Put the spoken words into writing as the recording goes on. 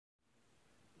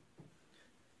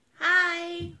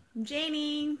I'm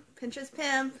Janie, Pinterest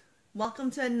Pimp. Welcome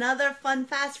to another Fun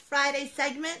Fast Friday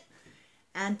segment.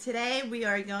 And today we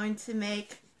are going to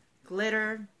make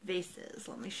glitter vases.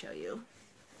 Let me show you.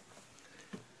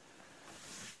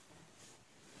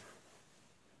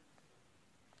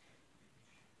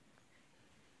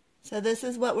 So this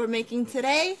is what we're making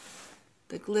today,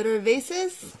 the glitter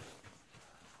vases.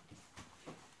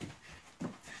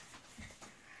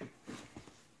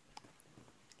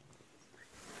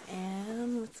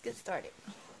 And let's get started.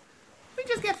 We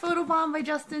just get photobombed by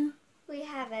Justin. We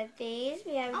have a vase,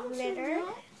 we have glitter,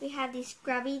 we have these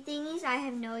scrubby thingies. I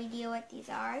have no idea what these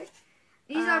are.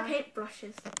 These are paint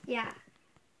brushes. Yeah.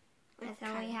 That's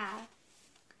all we have.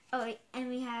 Oh, and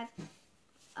we have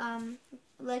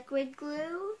liquid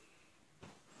glue.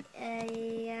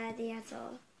 Yeah, that's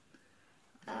all.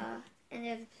 And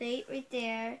there's a plate right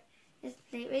there. There's a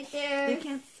plate right there. You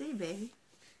can't see, baby.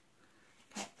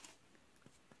 Okay.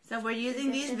 So we're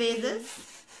using these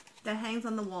vases that hangs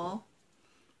on the wall.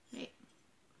 Right.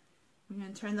 We're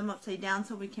going to turn them upside down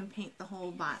so we can paint the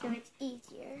whole bottom. So it's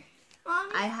easier.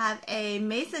 I have a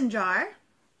mason jar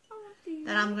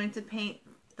that I'm going to paint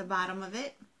the bottom of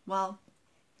it. Well,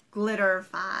 glitter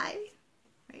 5.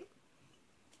 Right.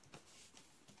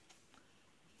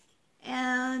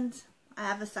 And I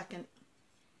have a second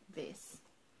vase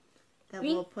that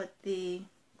will put the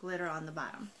glitter on the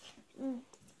bottom.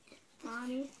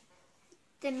 Mommy.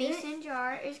 The mason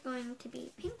jar is going to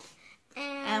be pink.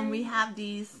 And we have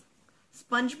these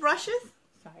sponge brushes.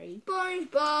 Sorry.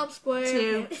 SpongeBob To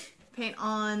SquarePants. paint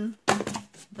on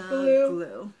the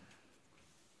glue.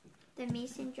 The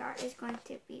mason jar is going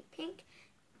to be pink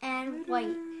and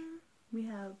white. We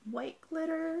have white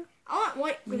glitter. I want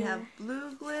white glitter. We have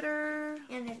blue glitter.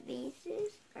 And the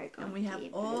vases are going And we to have be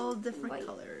all blue, different white.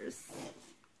 colors.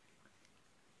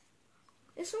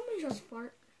 Is someone just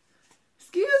fart?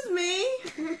 Excuse me.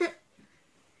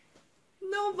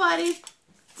 Nobody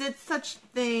did such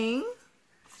thing.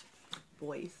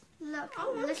 Boys. Look, I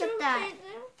want look to at that. paint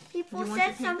them. People You want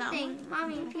said to paint that something. one?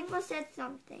 Mommy, people said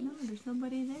something. No, there's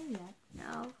nobody there yet.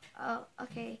 No. Oh,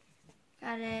 okay.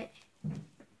 Got it.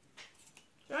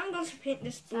 So I'm going to paint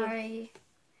this blue. Sorry.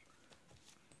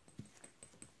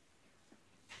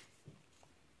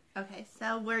 Okay, so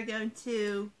I'm going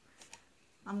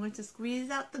to squeeze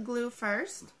out the glue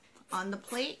first on the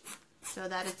plate so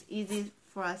that it's easy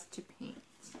for us to paint.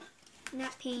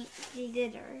 Not paint,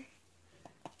 glitter.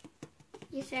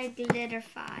 You said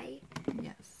glitterify.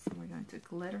 Yes, we're going to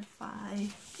glitterify.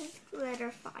 What's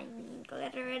glitterify mean?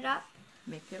 Glitter it up.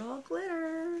 Make it all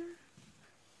glitter.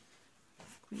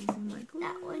 Squeezing my glue.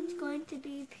 That one's going to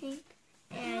be pink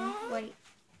and white.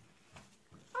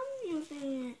 I'm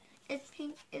using it. It's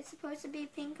pink. It's supposed to be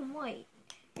pink and white.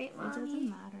 Right, It Mommy? doesn't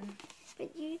matter.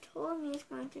 But you told me it's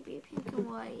going to be pink and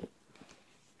white.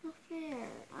 No fair.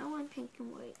 I want pink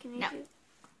and white. Can No. I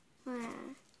do?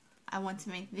 I want to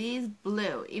make these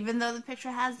blue. Even though the picture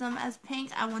has them as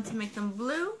pink, I want to make them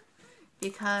blue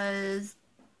because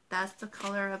that's the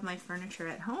color of my furniture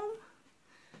at home.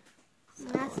 So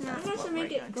That's not I'm going what to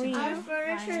make we're it going to green. do. Our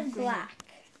furniture is Green. black,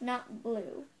 not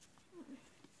blue.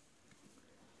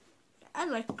 I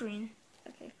like green.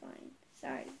 Okay, fine.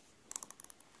 Sorry.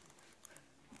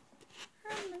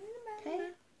 Okay.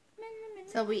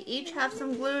 So we each have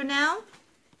some glue now.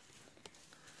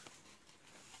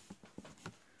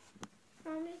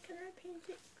 Mommy, can I paint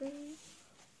it green?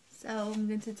 So I'm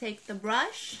going to take the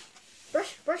brush,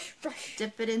 Brush, brush, brush.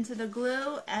 dip it into the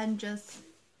glue, and just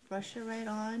brush it right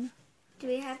on. Do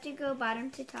we have to go bottom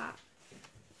to top?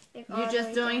 Like all You're the just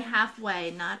way doing down?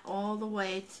 halfway, not all the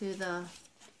way to the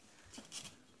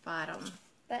bottom.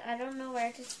 But I don't know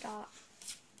where to stop.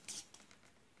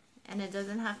 And it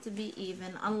doesn't have to be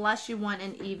even unless you want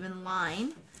an even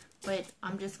line. But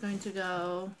I'm just going to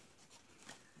go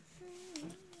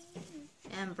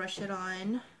and brush it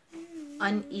on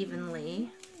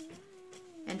unevenly.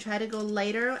 And try to go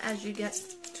lighter as you get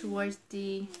towards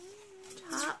the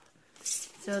top.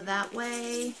 So that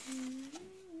way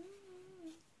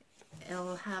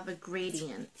it'll have a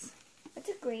gradient. What's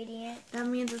a gradient? That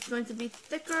means it's going to be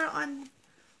thicker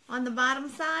on the bottom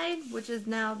side, which is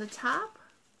now the top.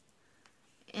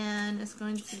 And it's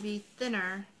going to be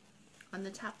thinner on the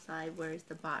top side, where is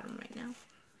the bottom right now.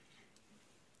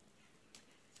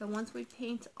 So once we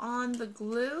paint on the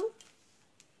glue.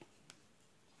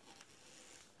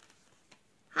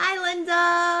 Hi,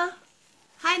 Linda.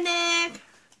 Hi, Nick.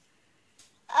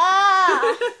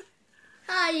 Ah!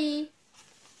 Hi.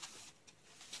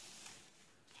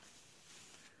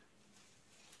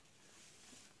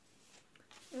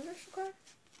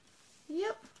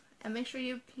 Yep. And make sure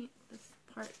you paint this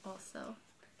part also.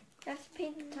 Just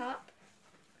paint the top.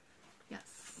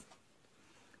 Yes.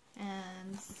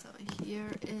 And so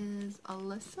here is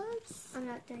Alyssa's. I'm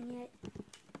not done yet.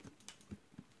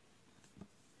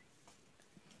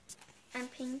 I'm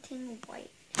painting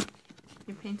white.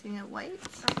 You're painting it white?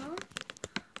 Uh-huh.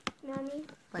 Mommy?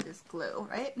 But it's glue,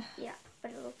 right? Yeah,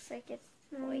 but it looks like it's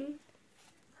Mommy? white.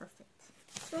 Perfect.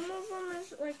 Some of them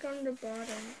is like on the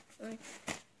bottom. Like,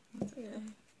 yeah.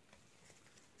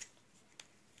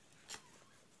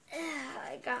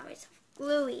 I got myself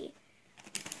gluey.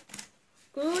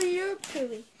 Gluey or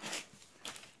pooey?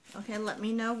 Okay, let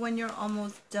me know when you're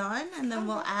almost done, and then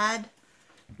we'll add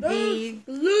the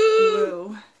Glue!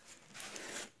 glue.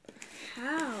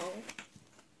 How?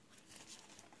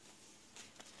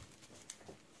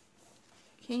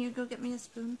 Can you go get me a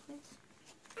spoon, please?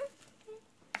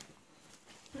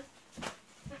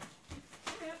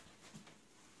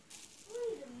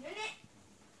 Wait a minute.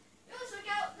 Let's look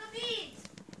out the beads.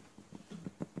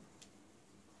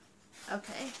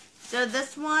 Okay, so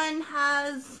this one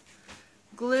has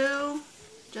glue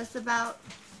just about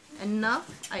enough,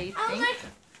 I I was think. like,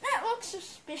 that looks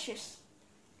suspicious.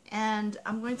 And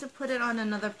I'm going to put it on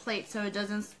another plate so it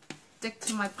doesn't stick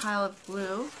to my pile of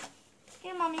glue.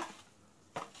 Here, Mommy.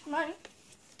 Mommy.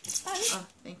 Mommy. Oh,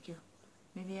 thank you.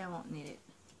 Maybe I won't need it.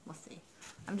 We'll see.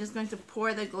 I'm just going to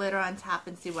pour the glitter on top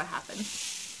and see what happens.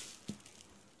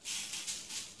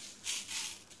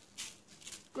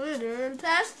 Glitter and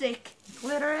plastic.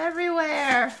 Glitter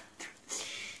everywhere!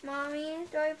 Mommy,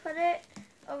 do I put it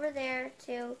over there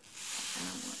too?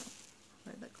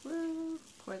 Pour the glue,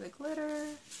 pour the glitter.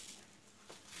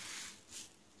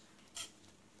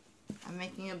 I'm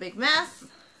making a big mess.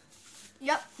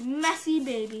 Yep, messy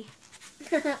baby.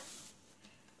 That's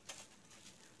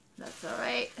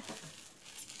alright.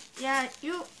 Yeah,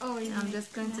 you always I'm make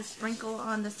just going to messes. sprinkle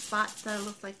on the spots that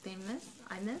look like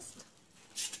I missed.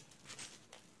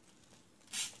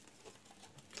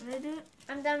 Did I do it?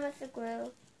 I'm done with the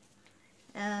glue.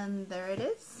 And there it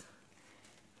is.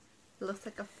 It looks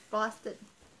like a frosted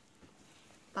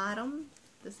bottom.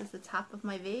 This is the top of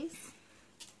my vase.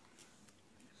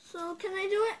 So, can I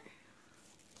do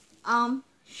it?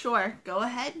 Sure. Go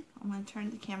ahead. I'm going to turn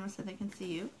the camera so they can see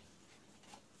you.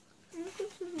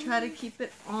 Try to keep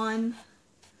it on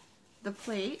the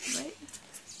plate, right?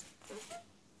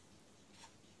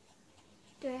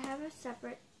 Do I have a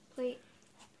separate plate?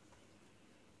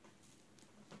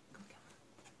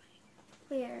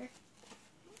 Where?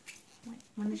 Wait,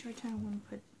 when is your turn? I'm going to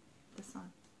put this on.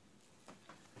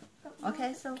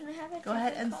 Okay, so Can I have a go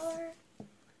ahead and color?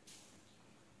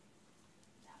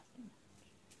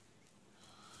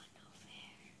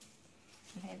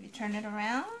 Okay, if you turn it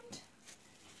around,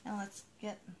 and let's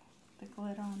get the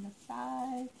glitter on the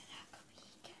side.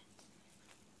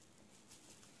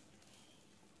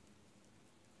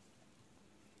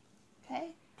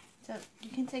 Okay, so you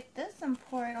can take this and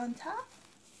pour it on top.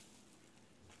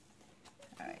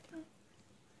 Alright.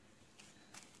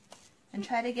 And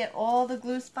try to get all the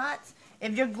glue spots.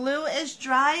 If your glue is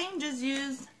drying, just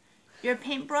use your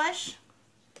paintbrush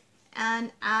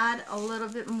and add a little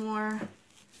bit more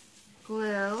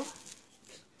glue.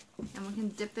 And we can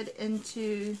dip it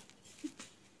into,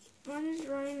 Mine is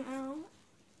running out.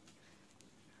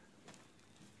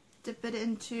 dip it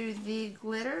into the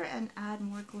glitter and add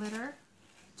more glitter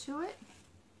to it.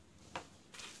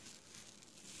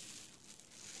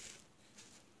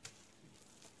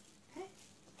 Okay.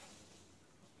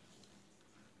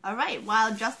 Alright,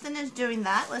 while Justin is doing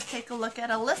that, let's take a look at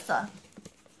Alyssa.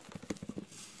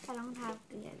 I don't have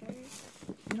glitter.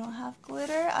 You don't have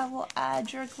glitter? I will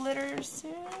add your glitter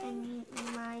soon. And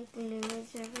my glue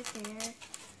is over there.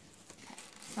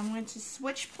 So I'm going to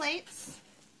switch plates.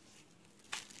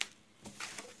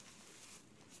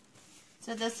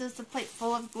 So this is the plate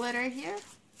full of glitter here.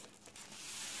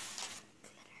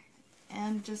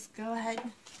 And just go ahead,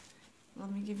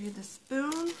 let me give you the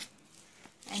spoon,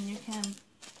 and you can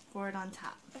pour it on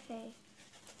top. Okay.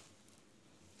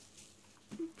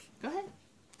 Go ahead.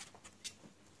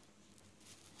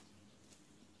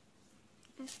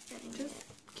 Just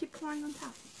keep pouring on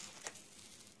top.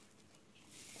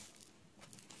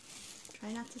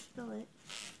 Try not to spill it.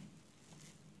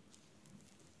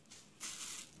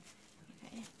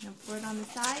 Okay, now pour it on the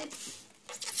sides.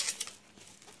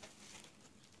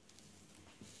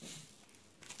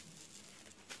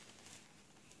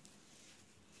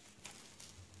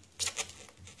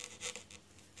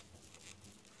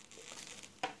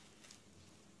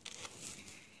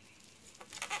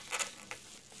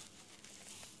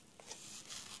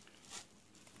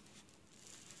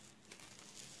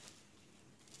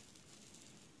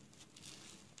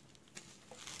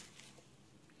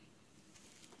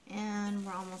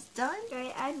 almost done. Do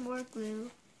I add more glue?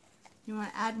 You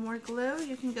want to add more glue?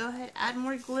 You can go ahead, add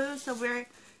more glue. So we're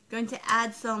going to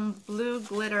add some blue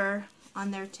glitter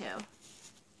on there too.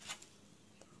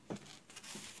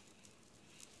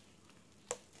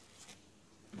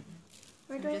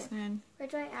 Where I'm do just going I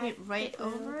to add paint right the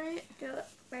glue? over it.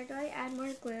 Where do I add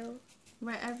more glue?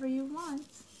 Wherever you want.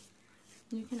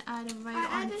 You can add it right I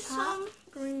on added top. some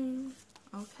green.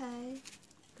 Okay.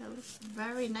 That looks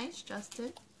very nice,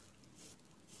 Justin.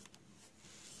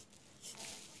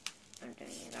 I'm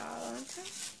doing it all on top.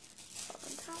 All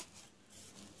on top.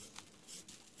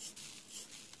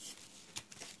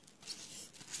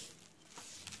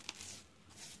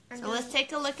 So let's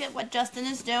take a look at what Justin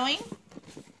is doing.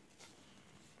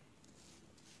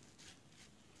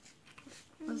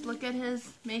 Let's look at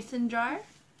his mason jar.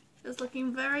 It's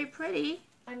looking very pretty.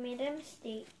 I made a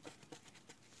mistake.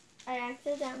 I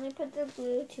accidentally put the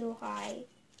glue too high.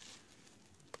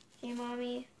 See,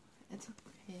 Mommy? It's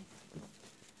okay.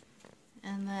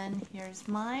 And then here's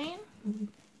mine.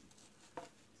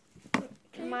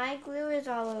 My glue is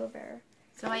all over.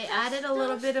 So I added a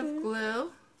little bit of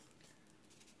glue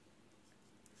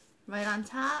right on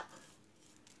top.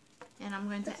 And I'm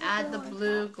going to add the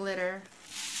blue glitter.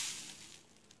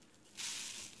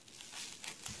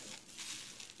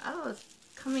 Oh, it's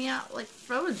coming out like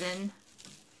frozen.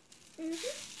 I'm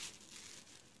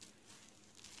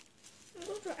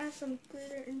going to add some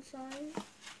glitter inside.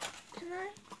 Can I?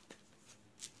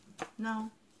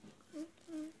 No.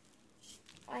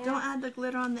 Don't add the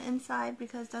glitter on the inside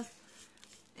because that's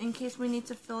in case we need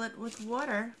to fill it with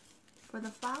water for the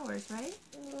flowers, right?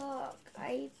 Look,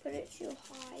 I put it too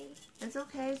high. It's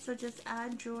okay, so just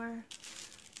add your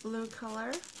blue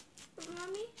color.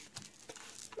 Mommy?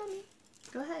 Mommy?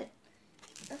 Go ahead.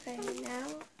 Okay, now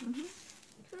Mm-hmm.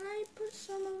 Can I put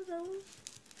some of those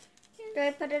do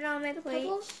I put it on my plate?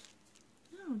 pebbles?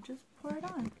 No, just pour it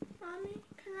on. Mommy,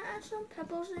 can I add some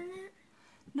pebbles in it?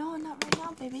 No, not right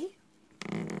now, baby.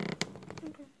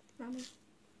 Okay, Mommy.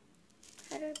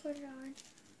 How do I put it on?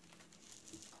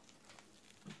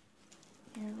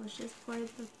 Here, let's just pour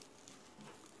the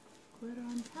glitter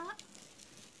on top.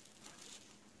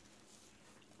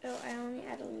 Oh, I only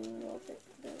add a little bit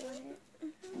of glue on it.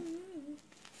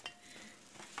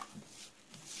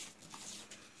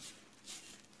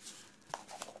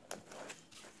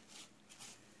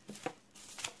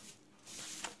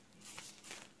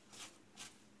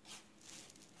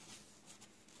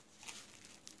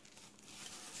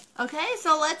 Okay,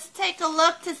 so let's take a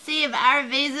look to see if our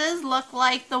vases look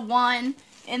like the one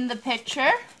in the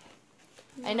picture.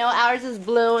 I know ours is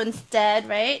blue instead,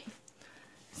 right?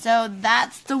 So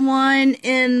that's the one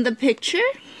in the picture,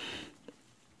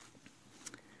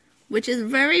 which is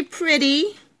very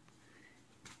pretty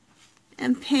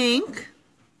and pink.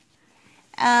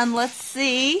 And let's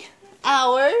see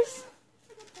ours.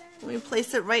 Let me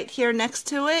place it right here next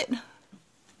to it.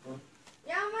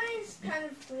 Yeah, mine's kind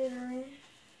of glittery.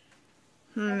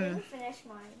 I didn't finish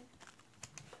mine.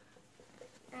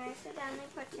 I accidentally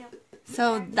put some.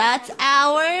 So that's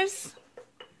ours.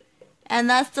 And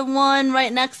that's the one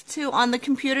right next to on the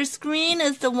computer screen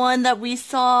is the one that we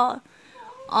saw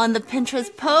on the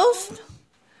Pinterest post.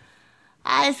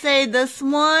 I say this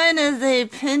one is a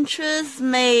Pinterest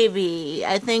maybe.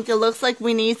 I think it looks like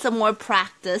we need some more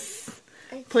practice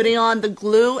putting on the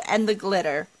glue and the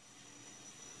glitter.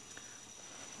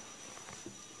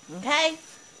 Okay,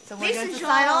 so we're going to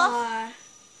sign off.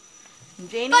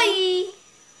 Janie. Bye!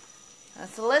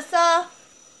 That's Alyssa.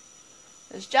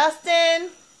 There's Justin.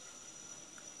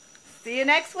 See you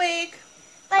next week.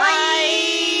 Bye.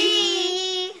 Bye.